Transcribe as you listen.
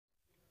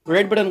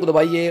Red button को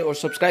दबाइए और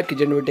सब्सक्राइब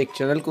कीजिए नोटेक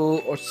चैनल को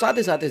और साथ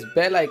ही साथ इस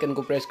बेल आइकन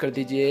को प्रेस कर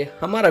दीजिए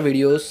हमारा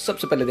वीडियो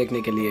सबसे पहले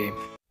देखने के लिए।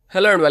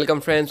 हेलो एंड वेलकम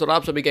फ्रेंड्स, और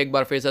आप सभी का एक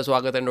बार फिर से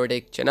स्वागत है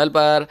नोटेक चैनल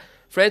पर।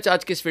 फ्रेंड्स,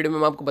 आज की इस वीडियो में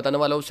मैं आपको बताने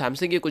वाला हूँ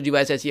सैमसंग की कुछ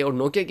डिवाइस ऐसी है और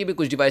नोकिया की भी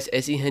कुछ डिवाइस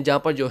ऐसी हैं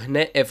जहाँ पर जो है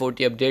नए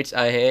FOTA अपडेट्स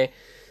आए हैं।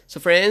 सो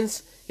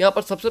फ्रेंड्स, यहाँ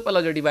पर सबसे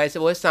पहला जो डिवाइस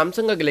है वो है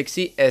सैमसंग का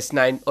गैलेक्सी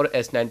S9 और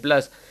S9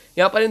 प्लस।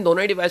 यहाँ पर इन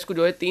दोनों ही डिवाइस को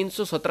जो है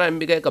 317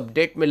 MB का एक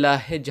अपडेट मिला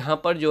है, जहाँ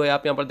पर जो है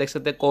आप यहाँ पर देख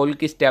सकते हैं कॉल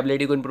की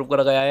स्टेबिलिटी को इंप्रूव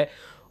करा गया है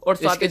और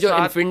साथ ही जो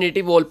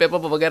इन्फिनिटी वॉलपेपर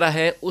वगैरह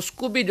है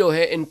उसको भी जो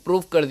है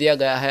इम्प्रूव कर दिया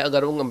गया है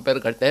अगर हम कंपेयर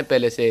करते हैं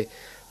पहले से।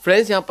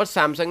 फ्रेंड्स, यहाँ पर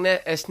सैमसंग ने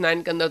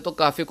S9 के अंदर तो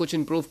काफ़ी कुछ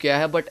इंप्रूव किया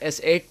है, बट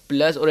S8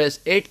 प्लस और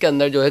S8 के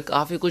अंदर जो है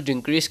काफ़ी कुछ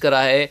इंक्रीज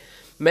करा है।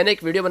 मैंने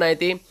एक वीडियो बनाई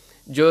थी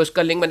जो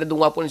उसका लिंक मैंने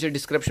दूंगा आपको नीचे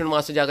डिस्क्रिप्शन,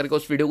 वहाँ से जाकर के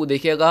उस वीडियो को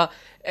देखिएगा।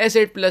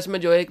 S8 प्लस में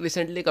जो है एक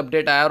रिसेंटली एक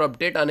अपडेट आया और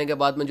अपडेट आने के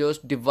बाद में जो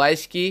उस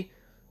डिवाइस की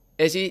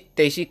ऐसी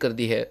तैसी कर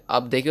दी है।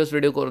 आप देखिए उस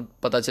वीडियो को,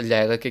 पता चल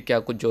जाएगा कि क्या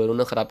कुछ जो है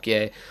उन्होंने ख़राब किया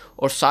है।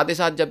 और साथ ही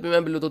साथ जब भी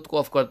मैं ब्लूटूथ को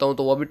ऑफ करता हूँ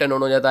तो वो भी टर्न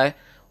ऑन हो जाता है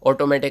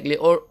ऑटोमेटिकली,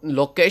 और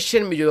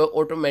लोकेशन भी जो है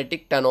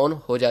ऑटोमेटिक टर्न ऑन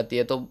हो जाती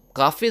है। तो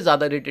काफ़ी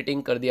ज़्यादा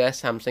इरिटेटिंग कर दिया है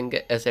सैमसंग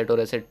के S8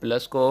 और S8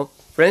 प्लस को।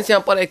 फ्रेंड्स,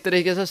 यहाँ पर एक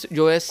तरीके से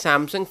जो है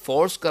सैमसंग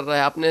फोर्स कर रहा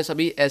है अपने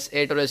सभी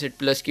S8 और S8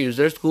 प्लस के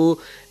यूज़र्स को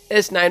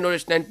S9 और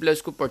S9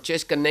 प्लस को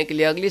परचेज करने के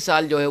लिए। अगली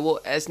साल जो है वो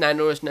S9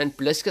 और S9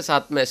 प्लस के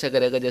साथ में ऐसा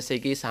करेगा जैसे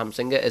कि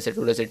सैमसंग S8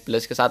 और S8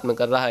 प्लस के साथ में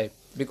कर रहा है।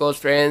 बिकॉज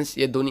फ्रेंड्स,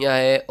 ये दुनिया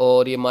है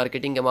और ये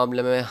मार्केटिंग के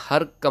मामले में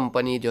हर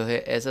कंपनी जो है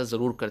ऐसा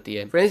ज़रूर करती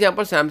है। फ्रेंड्स, यहाँ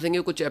पर सैमसंग की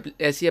कुछ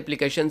ऐसी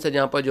एप्लीकेशन है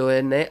जहाँ पर जो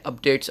है नए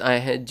अपडेट्स आए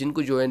हैं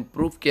जिनको जो है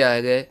इम्प्रूव किया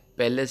गया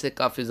पहले से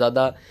काफ़ी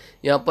ज़्यादा।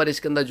 यहाँ पर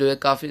इसके अंदर जो है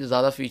काफ़ी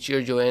ज़्यादा फीचर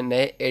जो है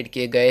नए ऐड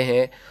किए गए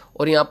हैं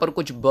और यहाँ पर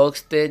कुछ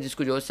बग्स थे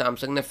जिसको जो है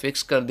सैमसंग ने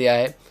फिक्स कर दिया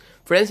है।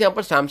 फ्रेंड्स, यहाँ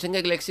पर सैमसंग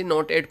के गैलेक्सी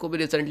नोट 8 को भी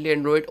रिसेंटली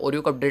एंड्रॉइड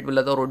ओरियो का अपडेट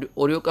मिला था और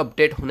ओरियो का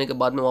अपडेट होने के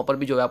बाद में वहाँ पर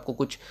भी जो है आपको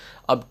कुछ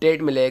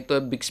अपडेट मिले। एक तो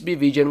बिक्सबी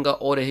विजन का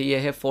और ये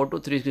है फोटो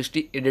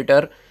 360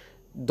 एडिटर,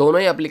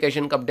 दोनों ही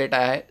एप्लीकेशन का अपडेट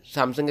आया है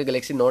सैमसंग के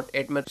गैलेक्सी नोट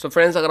 8 में। सो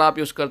फ्रेंड्स, अगर आप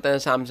यूज़ करते हैं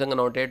सैमसंग का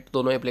नोट 8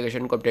 दोनों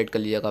एप्लीकेशन को अपडेट कर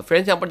लीजिएगा।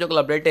 फ्रेंड्स, यहाँ पर जो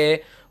अपडेट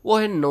है वो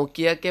है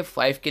नोकिया के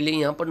 5 के लिए।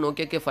 यहाँ पर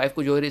नोकिया के 5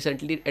 को जो है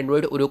रिसेंटली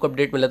एंड्रॉइड ओरियो का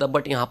अपडेट मिला था,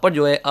 बट यहाँ पर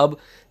जो है अब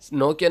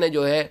नोकिया ने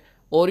जो है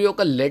ओरियो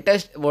का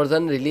लेटेस्ट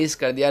वर्जन रिलीज़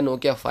कर दिया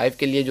नोकिया 5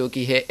 के लिए, जो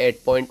कि है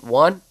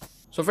 8.1।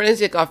 सो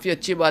फ्रेंड्स, ये काफ़ी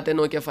अच्छी बात है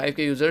नोकिया 5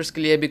 के यूज़र्स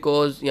के लिए,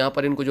 बिकॉज यहाँ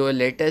पर इनको जो है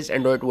लेटेस्ट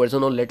एंड्रॉइड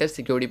वर्जन और लेटेस्ट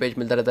सिक्योरिटी पेज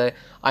मिलता रहता है।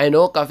 आई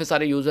नो काफ़ी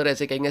सारे यूज़र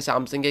ऐसे कहेंगे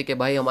सैमसंग के कि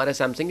भाई हमारे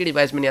सैमसंग की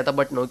डिवाइस में नहीं आता,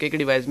 बट नोकिया की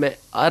डिवाइस में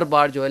हर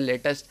बार जो है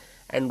लेटेस्ट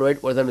एंड्रॉइड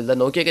वर्जन मिलता है।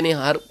 नोकिया के नहीं,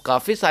 हर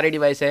काफ़ी सारे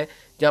डिवाइस है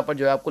जहाँ पर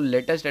जो है आपको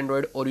लेटेस्ट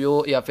एंड्रॉइड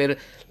ओरियो या फिर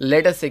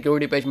लेटेस्ट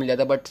सिक्योरिटी पेज मिल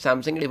जाता है, बट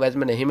सैमसंग की डिवाइस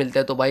में नहीं मिलता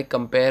है। तो भाई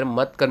कंपेयर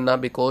मत करना,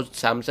 बिकॉज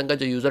सैमसंग का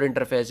जो यूज़र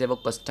इंटरफेस है वो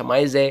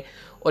कस्टमाइज़ है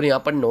और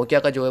यहाँ पर नोकिया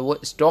का जो है वो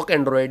स्टॉक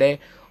एंड्रॉइड है।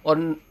 और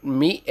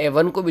मी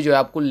A1 को भी जो है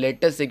आपको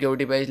latest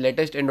security page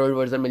latest Android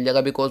version मिल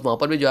जाएगा, बिकॉज वहाँ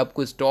पर भी जो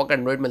आपको स्टॉक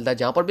एंड्रॉइड मिलता है।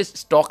 जहाँ पर भी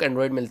स्टॉक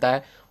एंड्रॉइड मिलता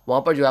है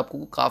वहाँ पर जो आपको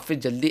काफ़ी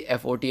जल्दी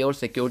FOTA और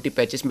सिक्योरिटी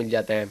पैचेस मिल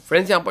जाते हैं।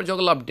 फ्रेंड्स, यहाँ पर जो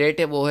अगला अपडेट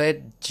है वो है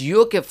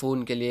जियो के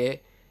फ़ोन के लिए।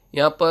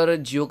 यहाँ पर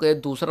जियो के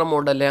दूसरा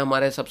मॉडल है,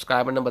 हमारे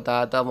सब्सक्राइबर ने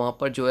बताया था, वहाँ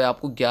पर जो है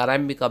आपको 11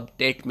 MB का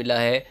अपडेट मिला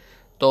है।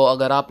 तो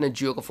अगर आपने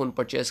जियो का फ़ोन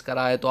परचेज़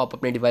करा है तो आप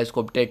अपने डिवाइस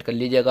को अपडेट कर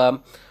लीजिएगा।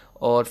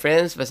 और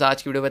फ्रेंड्स, वैसे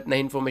आज की वीडियो में इतना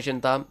ही इन्फॉर्मेशन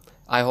था।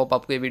 आई होप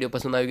आपको ये वीडियो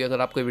पसंद आएगी।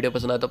 अगर आपको ये वीडियो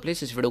पसंद आए तो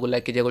प्लीज़ इस वीडियो को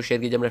लाइक कीजिएगा और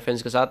शेयर कीजिए अपने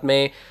फ्रेंड्स के साथ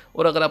में।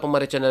 और अगर आप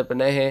हमारे चैनल पर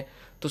नए हैं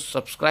तो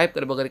सब्सक्राइब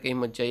कर बगैर कहीं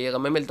मत जाइएगा।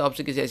 मैं मिलता हूँ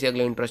आपसे किसी ऐसी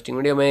अगले इंटरेस्टिंग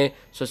वीडियो में।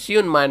 सो सी you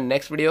in my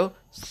next video,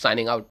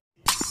 signing out.